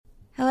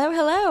Hello,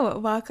 hello.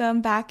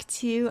 Welcome back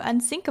to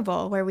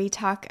Unsinkable, where we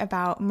talk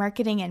about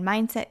marketing and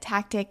mindset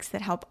tactics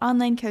that help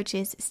online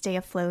coaches stay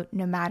afloat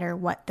no matter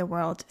what the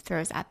world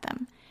throws at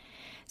them.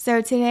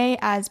 So today,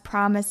 as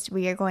promised,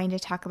 we are going to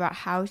talk about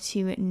how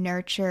to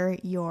nurture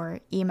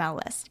your email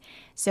list.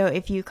 So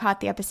if you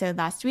caught the episode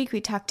last week, we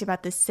talked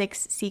about the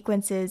 6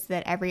 sequences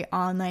that every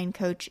online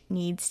coach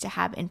needs to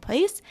have in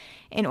place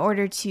in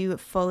order to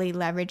fully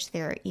leverage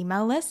their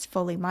email list,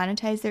 fully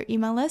monetize their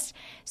email list.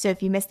 So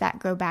if you missed that,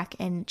 go back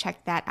and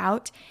check that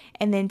out.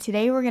 And then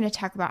today we're going to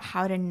talk about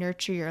how to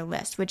nurture your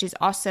list, which is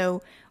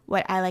also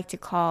what I like to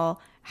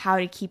call how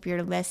to keep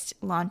your list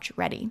launch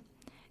ready.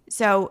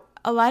 So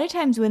a lot of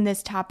times when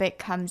this topic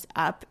comes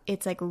up,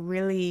 it's like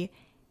really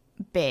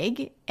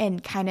big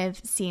and kind of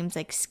seems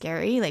like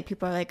scary. Like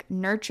people are like,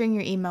 nurturing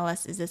your email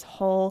list is this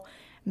whole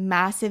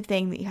massive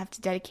thing that you have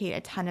to dedicate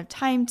a ton of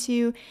time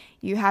to.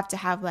 You have to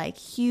have like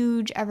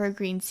huge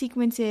evergreen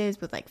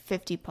sequences with like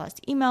 50 plus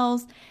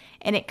emails.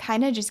 And it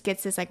kind of just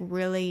gets this like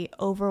really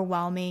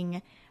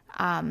overwhelming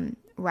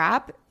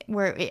rap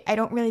where I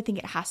don't really think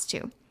it has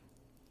to.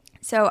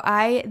 So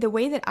the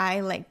way that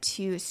I like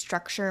to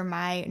structure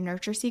my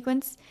nurture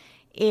sequence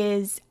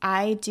is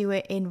I do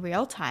it in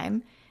real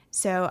time.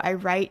 So I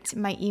write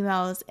my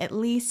emails at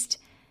least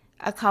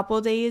a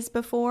couple days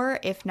before,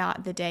 if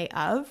not the day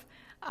of,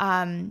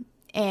 and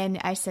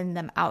I send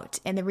them out.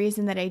 And the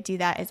reason that I do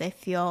that is I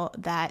feel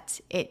that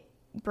it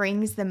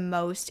brings the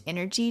most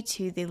energy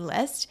to the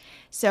list.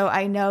 So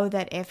I know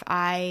that if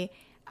I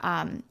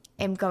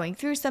am going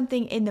through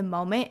something in the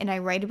moment and I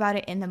write about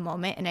it in the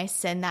moment and I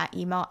send that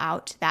email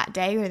out that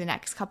day or the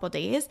next couple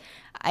days,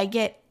 I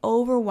get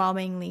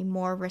overwhelmingly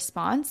more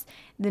response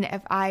than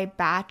if I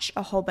batch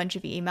a whole bunch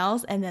of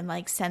emails and then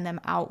like send them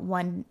out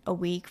one a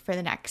week for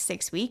the next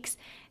 6 weeks.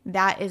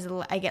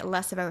 I get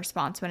less of a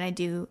response when I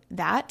do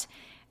that.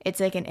 It's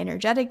like an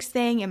energetics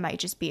thing. It might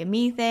just be a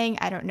me thing.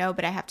 I don't know,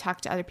 but I have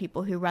talked to other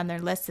people who run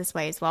their lists this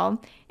way as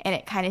well, and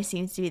it kind of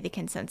seems to be the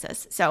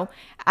consensus. So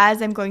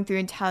as I'm going through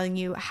and telling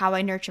you how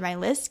I nurture my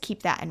list,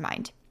 keep that in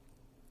mind.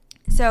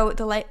 So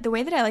the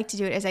way that I like to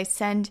do it is I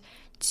send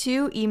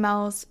 2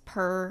 emails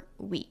per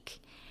week.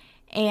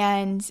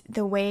 And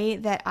the way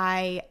that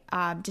I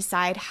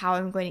decide how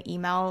I'm going to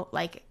email,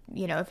 like,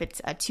 if it's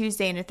a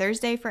Tuesday and a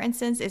Thursday, for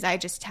instance, is I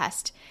just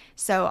test.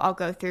 So I'll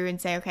go through and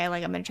say, okay,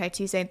 like I'm going to try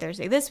Tuesday and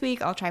Thursday this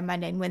week. I'll try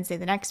Monday and Wednesday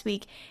the next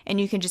week. And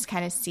you can just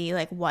kind of see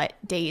like what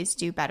days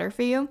do better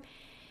for you.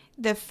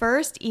 The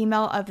first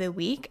email of the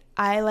week,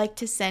 I like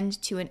to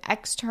send to an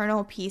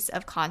external piece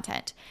of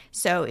content.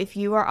 So if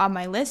you are on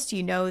my list,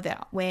 you know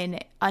that when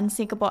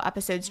Unsinkable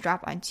episodes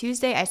drop on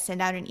Tuesday, I send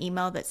out an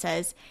email that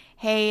says,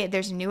 hey,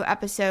 there's a new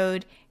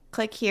episode.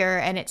 Click here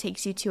and it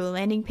takes you to a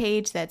landing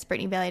page that's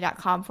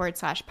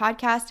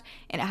brittanybailey.com/podcast,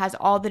 and it has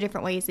all the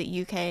different ways that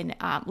you can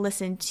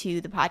listen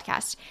to the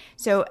podcast.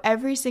 So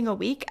every single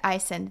week I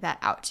send that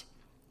out.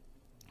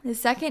 The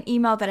second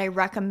email that I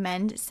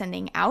recommend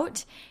sending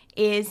out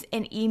is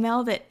an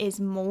email that is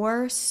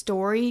more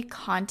story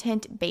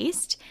content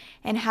based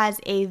and has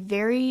a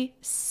very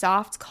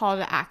soft call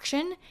to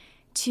action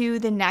to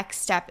the next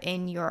step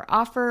in your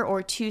offer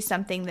or to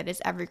something that is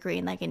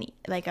evergreen, like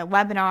a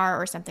webinar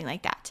or something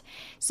like that.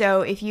 So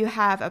if you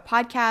have a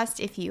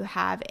podcast, if you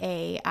have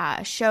a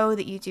show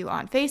that you do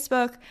on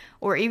Facebook,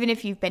 or even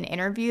if you've been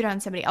interviewed on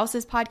somebody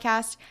else's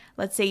podcast,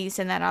 let's say you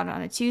send that out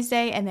on a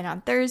Tuesday and then on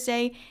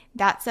Thursday,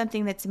 that's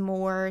something that's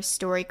more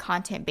story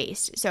content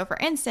based. So for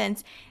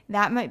instance,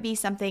 that might be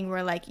something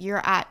where like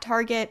you're at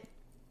Target.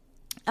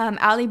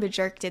 Ali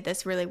Bajurk did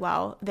this really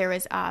well. There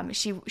was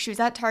she was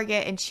at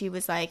Target and she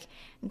was like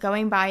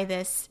going by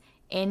this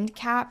end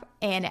cap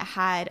and it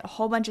had a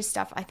whole bunch of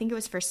stuff. I think it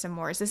was for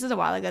s'mores. This is a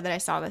while ago that I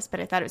saw this, but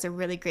I thought it was a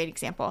really great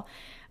example.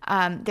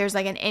 There's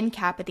like an end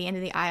cap at the end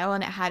of the aisle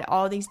and it had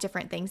all these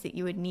different things that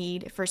you would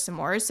need for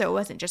s'mores. So it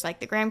wasn't just like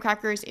the graham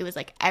crackers, it was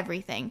like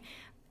everything.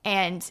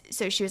 And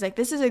so she was like,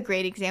 this is a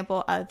great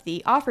example of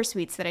the offer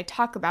suites that I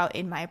talk about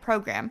in my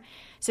program.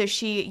 So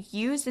she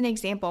used an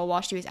example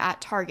while she was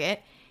at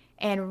Target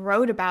and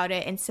wrote about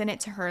it and sent it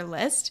to her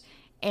list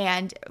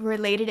and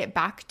related it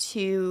back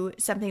to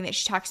something that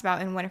she talks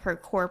about in one of her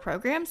core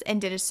programs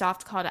and did a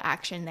soft call to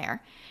action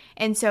there.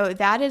 And so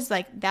that's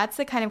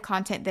the kind of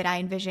content that I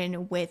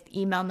envision with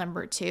email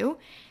number 2.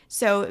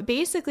 So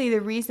basically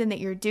the reason that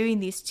you're doing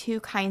these 2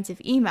 kinds of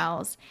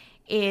emails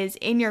is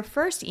in your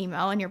first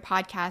email, in your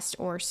podcast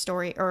or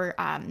story or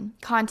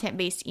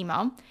content-based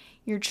email,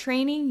 you're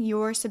training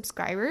your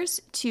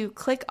subscribers to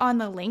click on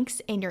the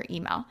links in your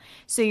email.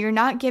 So you're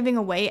not giving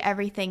away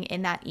everything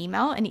in that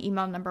email in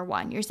email number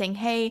 1. You're saying,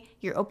 hey,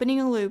 you're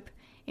opening a loop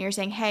and you're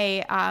saying,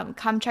 hey,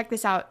 come check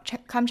this out.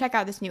 Come check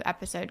out this new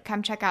episode.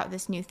 Come check out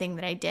this new thing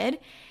that I did.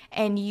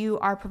 And you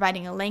are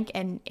providing a link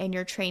and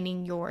you're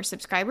training your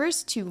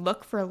subscribers to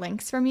look for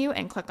links from you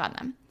and click on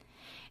them.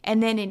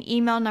 And then in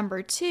email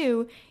number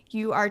 2,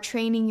 you are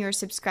training your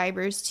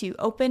subscribers to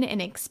open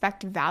and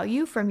expect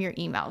value from your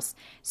emails.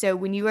 So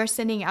when you are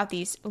sending out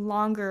these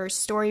longer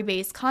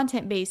story-based,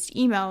 content-based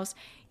emails,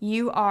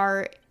 you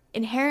are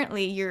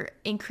inherently you're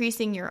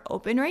increasing your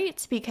open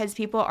rates because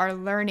people are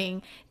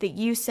learning that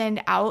you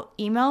send out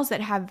emails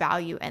that have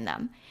value in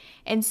them.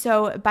 And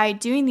so by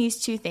doing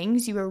these two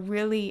things, you are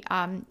really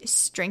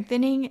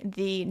strengthening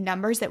the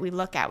numbers that we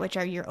look at, which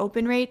are your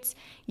open rates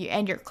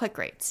and your click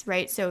rates,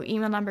 right? So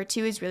email number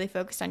 2 is really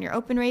focused on your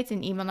open rates,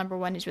 and email number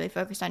 1 is really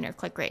focused on your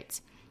click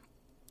rates.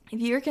 If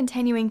you're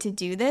continuing to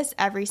do this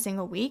every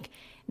single week,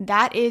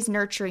 that is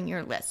nurturing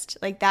your list.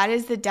 Like, that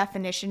is the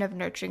definition of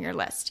nurturing your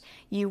list.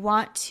 You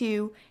want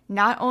to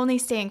not only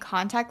stay in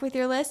contact with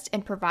your list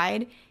and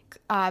provide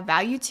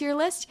value to your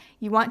list,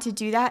 you want to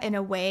do that in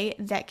a way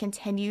that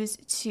continues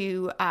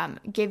to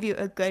give you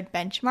a good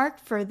benchmark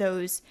for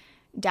those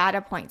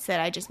data points that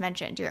I just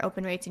mentioned, your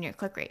open rates and your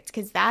click rates,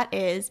 because that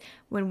is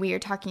when we are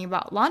talking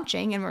about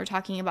launching and we're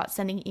talking about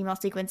sending email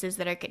sequences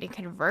that are going to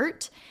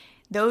convert.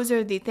 Those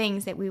are the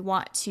things that we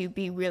want to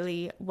be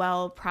really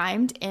well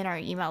primed in our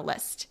email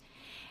list.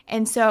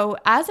 And so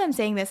as I'm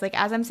saying this, like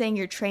as I'm saying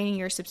you're training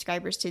your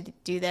subscribers to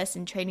do this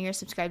and training your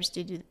subscribers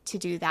to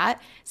do that,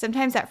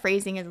 sometimes that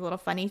phrasing is a little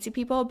funny to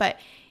people, but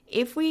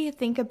if we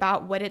think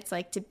about what it's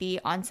like to be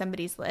on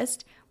somebody's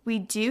list, we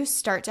do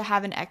start to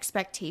have an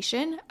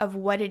expectation of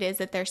what it is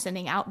that they're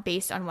sending out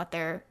based on what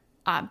they're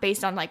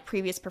based on like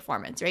previous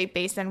performance, right?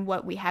 Based on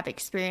what we have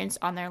experienced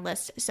on their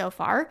list so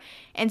far.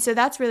 And so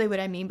that's really what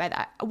I mean by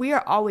that. We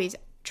are always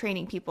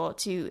training people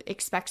to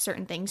expect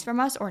certain things from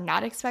us or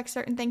not expect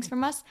certain things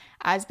from us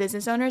as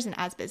business owners and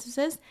as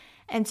businesses.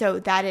 And so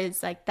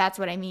that's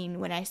what I mean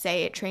when I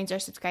say it trains our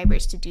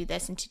subscribers to do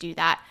this and to do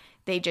that.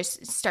 They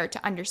just start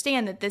to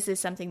understand that this is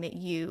something that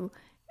you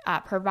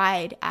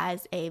provide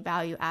as a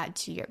value add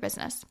to your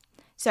business.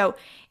 So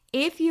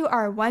if you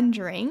are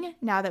wondering,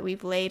 now that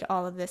we've laid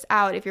all of this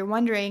out, if you're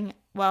wondering,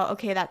 well,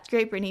 okay, that's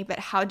great, Brittany, but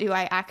how do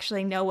I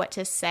actually know what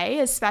to say,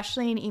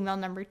 especially in email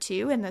number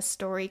 2 in the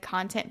story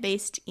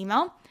content-based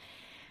email?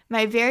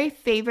 My very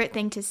favorite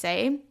thing to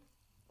say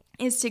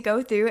is to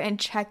go through and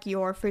check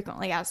your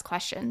frequently asked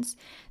questions.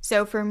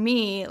 So for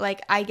me,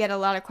 like I get a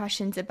lot of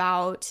questions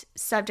about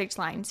subject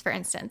lines, for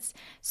instance.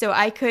 So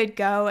I could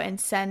go and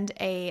send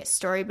a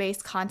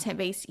story-based,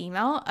 content-based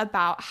email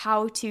about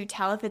how to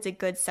tell if it's a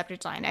good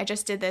subject line. I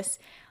just did this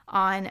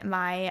on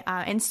my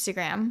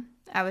Instagram.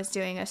 I was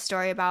doing a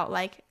story about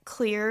like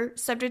clear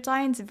subject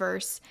lines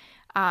versus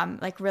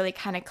like really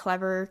kind of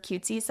clever,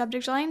 cutesy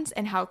subject lines,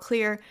 and how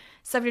clear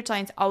subject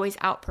lines always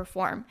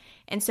outperform.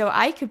 And so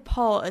I could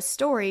pull a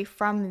story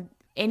from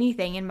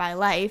anything in my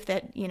life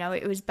that, you know,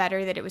 it was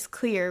better that it was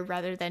clear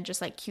rather than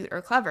just like cute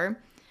or clever.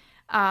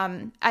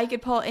 I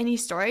could pull any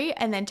story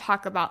and then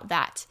talk about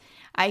that.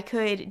 I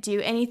could do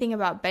anything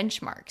about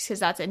benchmarks, because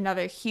that's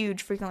another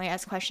huge frequently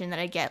asked question that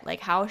I get,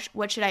 like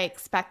what should I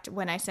expect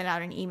when I send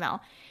out an email?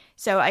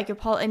 So I could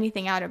pull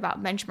anything out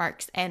about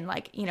benchmarks, and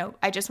like, you know,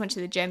 I just went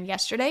to the gym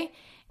yesterday,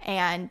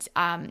 and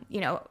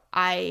you know,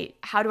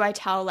 how do I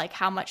tell like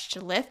how much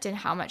to lift and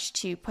how much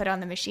to put on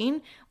the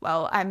machine?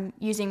 Well, I'm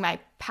using my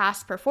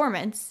past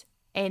performance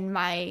in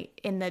my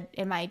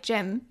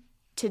gym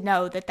to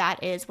know that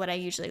that is what I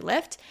usually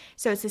lift.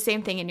 So it's the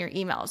same thing in your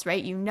emails,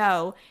 right? You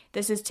know,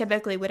 this is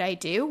typically what I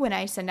do when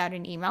I send out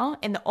an email,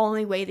 and the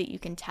only way that you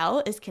can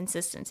tell is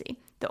consistency.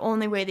 The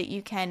only way that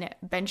you can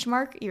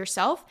benchmark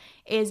yourself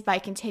is by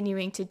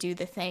continuing to do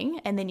the thing,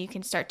 and then you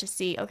can start to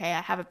see, okay,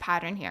 I have a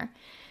pattern here.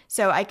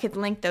 So I could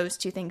link those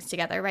two things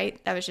together,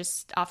 right? That was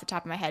just off the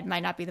top of my head.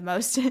 Might not be the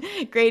most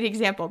great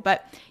example,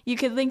 but you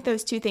could link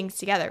those two things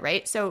together,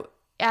 right? So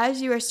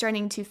as you are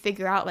starting to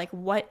figure out like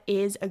what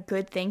is a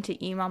good thing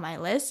to email my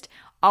list,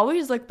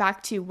 always look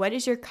back to what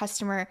is your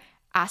customer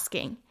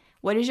asking?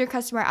 What is your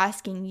customer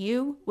asking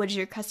you? What is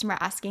your customer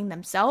asking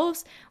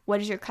themselves?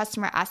 What is your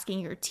customer asking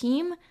your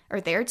team or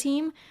their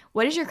team?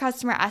 What is your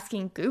customer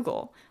asking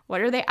Google?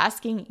 What are they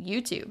asking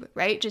YouTube,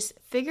 right? Just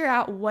figure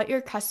out what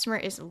your customer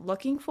is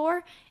looking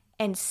for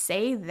and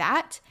say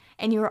that,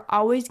 and you're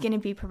always going to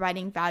be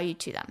providing value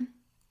to them.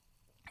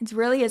 It's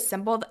really as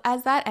simple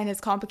as that and as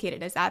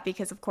complicated as that,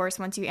 because of course,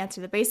 once you answer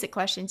the basic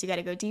questions, you got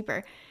to go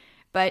deeper.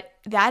 But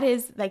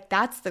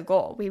that's the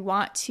goal. We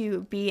want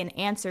to be an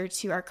answer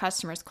to our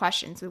customers'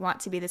 questions. We want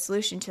to be the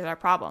solution to their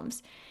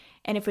problems.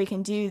 And if we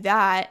can do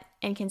that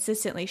and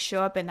consistently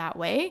show up in that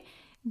way,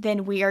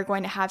 then we are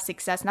going to have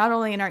success not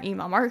only in our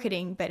email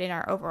marketing, but in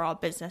our overall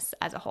business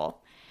as a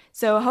whole.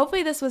 So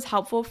hopefully this was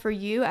helpful for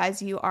you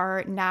as you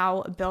are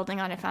now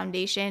building on a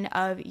foundation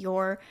of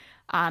your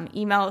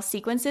email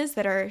sequences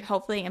that are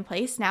hopefully in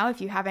place now. If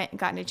you haven't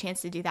gotten a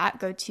chance to do that,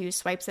 go to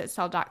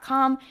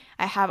swipesthatsell.com.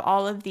 I have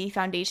all of the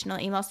foundational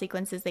email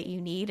sequences that you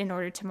need in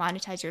order to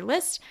monetize your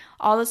list.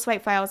 All the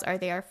swipe files are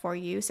there for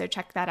you, so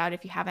check that out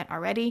if you haven't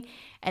already.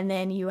 And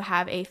then you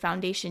have a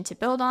foundation to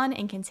build on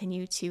and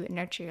continue to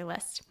nurture your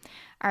list.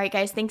 All right,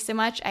 guys, thanks so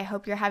much. I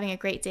hope you're having a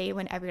great day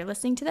whenever you're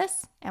listening to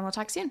this, and we'll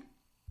talk soon.